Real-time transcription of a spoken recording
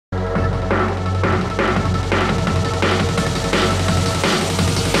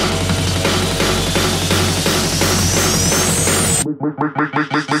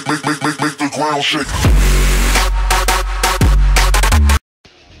shake.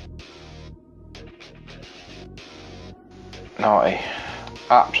 Naughty.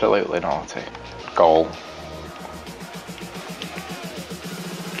 Absolutely naughty. Goal.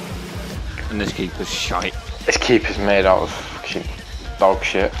 And this keeper's shite. This keeper's made out of fucking dog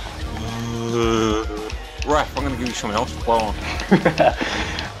shit. Ref, I'm gonna give you something else to blow on.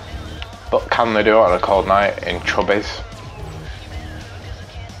 But can they do it on a cold night in Chubbies?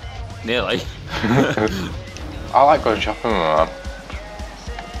 Nearly. I like going shopping with my man.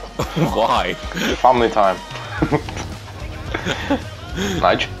 Why? Family time.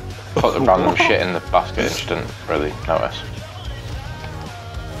 Nige, put the random shit in the basket and she didn't really notice.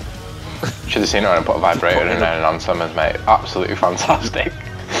 Should have seen her and put a vibrator in there and on Summers, mate. Absolutely fantastic.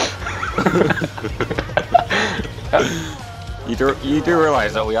 You do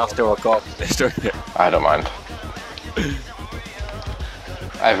realise that we have to record this, don't you? I don't mind.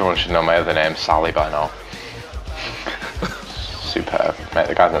 Everyone should know my other name, Sally, by now. Superb. Mate,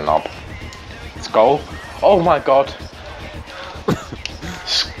 the guy's a knob. It's goal. Oh my god.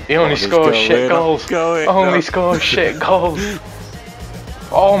 He only scores shit goals. Only scores shit goals.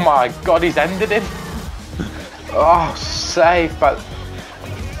 Oh my god, he's ended him. Oh, safe, but...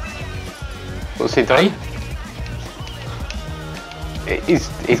 What's he done? He's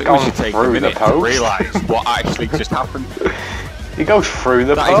gone through the post. To realise what actually just happened. He goes through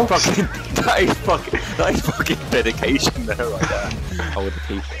the post. That is fucking dedication there, right there. I would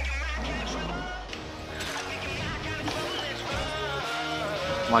keep it.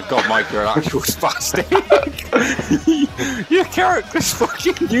 My god, Mike, you're an actual spastic. Your character's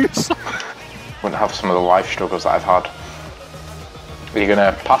fucking useless. Wouldn't have some of the life struggles that I've had. Are you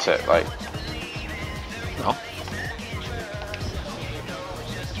gonna pass it, like? No.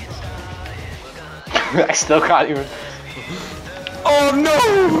 I still can't even... Oh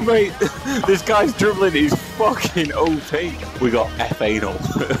no, mate! This guy's dribbling his fucking OP. We got F anal.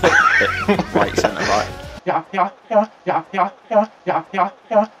 Right centre back. Yeah.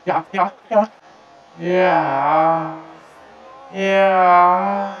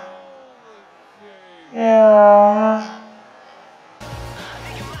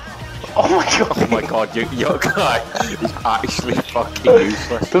 Oh my god. Oh my god, your guy is actually fucking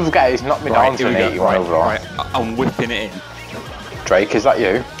useless. This guy has knocked me down to an 81 overall. Right, I'm whipping it in. Drake, is that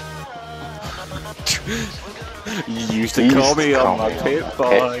you? You used to call me on my pit boy.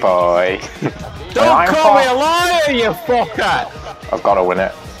 Pit boy. Don't call me a liar, you fucker! I've got to win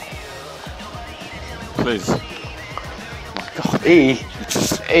it. Please. God. He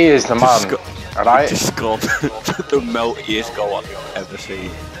is the man. Alright? He just scored the meltiest goal I've ever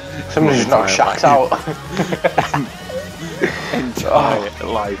seen. Somebody just knocked Shaq's out. Entire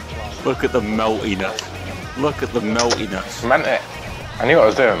life. Look at the meltiness. Look at the meltiness. Meant it. I knew what I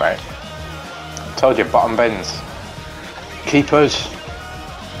was doing, mate. Told you, bottom bins. Keepers.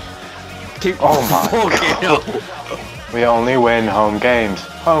 Oh my god. We only win home games.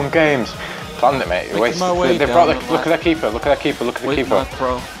 Home games. Planned it, mate. They've brought look at their keeper. Look at their keeper. Look at the keeper.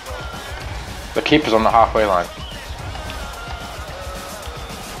 The keeper's on the halfway line.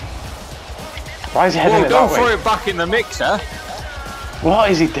 Why is he heading it that way? Don't throw it back in the mixer. What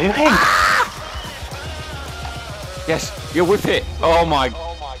is he doing? Yes, you whip it. Oh my.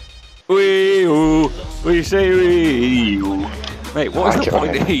 We say we. Mate, what is the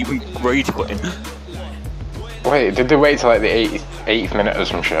point of even rage quitting? Wait, did they wait till like the 80th minute or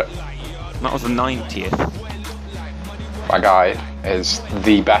some shit? That was the 90th. My guy is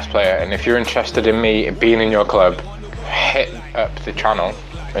the best player, and if you're interested in me being in your club, hit up the channel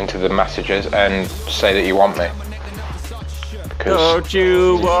into the messages and say that you want me. Because don't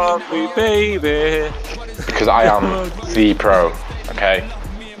you want me, baby? Because I am the pro, okay?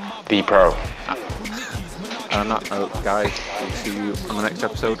 The pro. On that note, guys, we'll see you on the next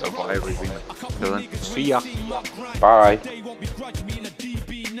episode of whatever we've been doing. See ya. Bye.